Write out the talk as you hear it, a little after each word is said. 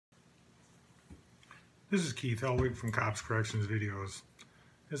This is Keith Elwig from Cops Corrections Videos.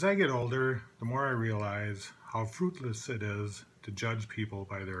 As I get older, the more I realize how fruitless it is to judge people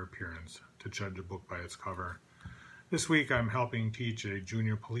by their appearance, to judge a book by its cover. This week I'm helping teach a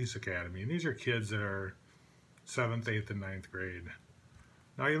junior police academy, and these are kids that are 7th, 8th, and 9th grade.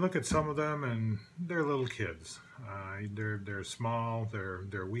 Now you look at some of them and they're little kids. They're small,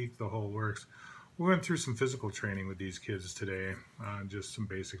 they're weak, the whole works. We went through some physical training with these kids today, just some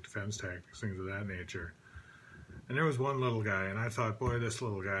basic defense tactics, things of that nature. And there was one little guy, and I thought, boy, this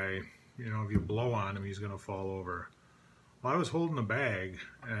little guy, if you blow on him, he's going to fall over. Well, I was holding a bag,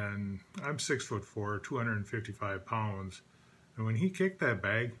 and I'm 6'4", 255 pounds, and when he kicked that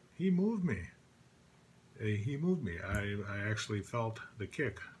bag, he moved me. He moved me. I actually felt the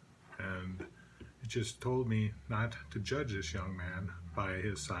kick, and it just told me not to judge this young man by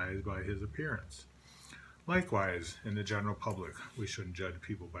his size, by his appearance. Likewise, in the general public, we shouldn't judge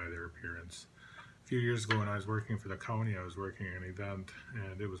people by their appearance. A few years ago when I was working for the county, I was working at an event,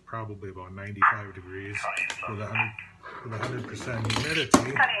 and it was probably about 95 degrees with 100%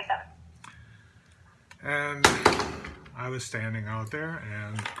 humidity. And I was standing out there,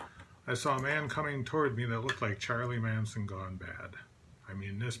 and I saw a man coming toward me that looked like Charlie Manson gone bad. I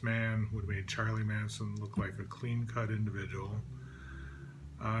mean, this man would have made Charlie Manson look like a clean-cut individual.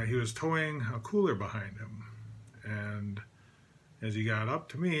 He was towing a cooler behind him, and as he got up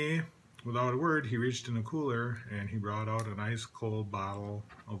to me, without a word, he reached in the cooler and he brought out an ice-cold bottle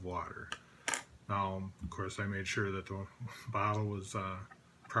of water. Now, of course, I made sure that the bottle was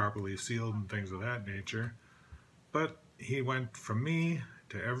properly sealed and things of that nature, but he went from me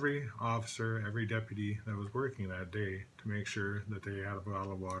to every officer, every deputy that was working that day to make sure that they had a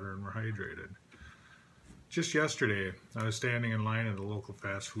bottle of water and were hydrated. Just yesterday, I was standing in line at a local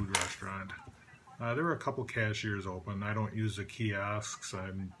fast food restaurant. There were a couple cashiers open. I don't use the kiosks.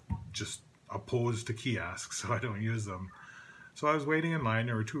 I'm just opposed to kiosks, so I don't use them. So I was waiting in line.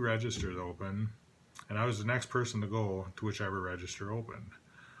 There were 2 registers open, and I was the next person to go to whichever register opened.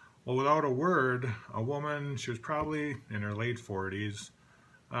 Well, without a word, a woman, she was probably in her late 40s,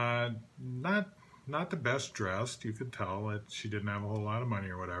 not the best dressed. You could tell that she didn't have a whole lot of money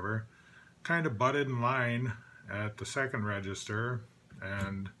or whatever, kind of butted in line at the second register,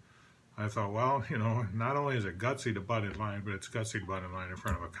 and I thought, well, not only is it gutsy to butt in line, but it's gutsy to butt in line in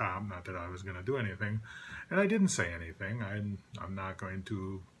front of a cop. Not that I was going to do anything, and I didn't say anything. I'm not going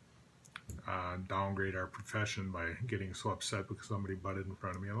to downgrade our profession by getting so upset because somebody butted in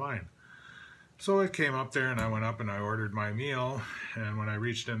front of me in line. So I came up there and I went up and I ordered my meal, and when I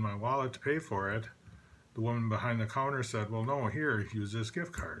reached in my wallet to pay for it, the woman behind the counter said, well, no, here, use this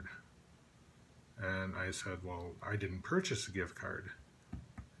gift card. And I said, well, I didn't purchase a gift card.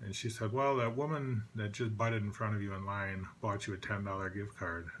 And she said, well, that woman that just butted in front of you in line bought you a $10 gift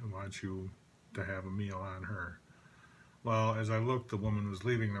card and wants you to have a meal on her. Well, as I looked, the woman was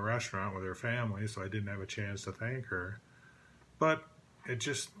leaving the restaurant with her family, so I didn't have a chance to thank her. But it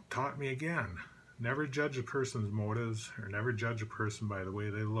just taught me again, never judge a person's motives or never judge a person by the way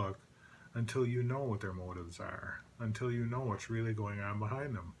they look until you know what their motives are, until you know what's really going on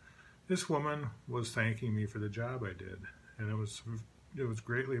behind them. This woman was thanking me for the job I did, and it was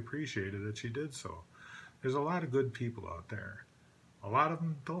greatly appreciated that she did so. There's a lot of good people out there. A lot of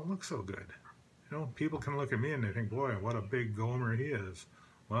them don't look so good. People can look at me and they think, boy, what a big gomer he is.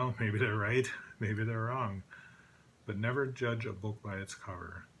 Well, maybe they're right, maybe they're wrong. But never judge a book by its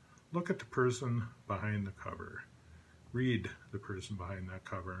cover. Look at the person behind the cover. Read the person behind that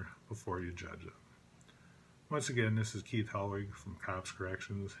cover before you judge them. Once again, this is Keith Elwig from Cops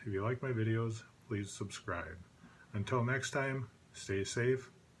Corrections. If you like my videos, please subscribe. Until next time, stay safe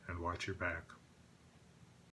and watch your back.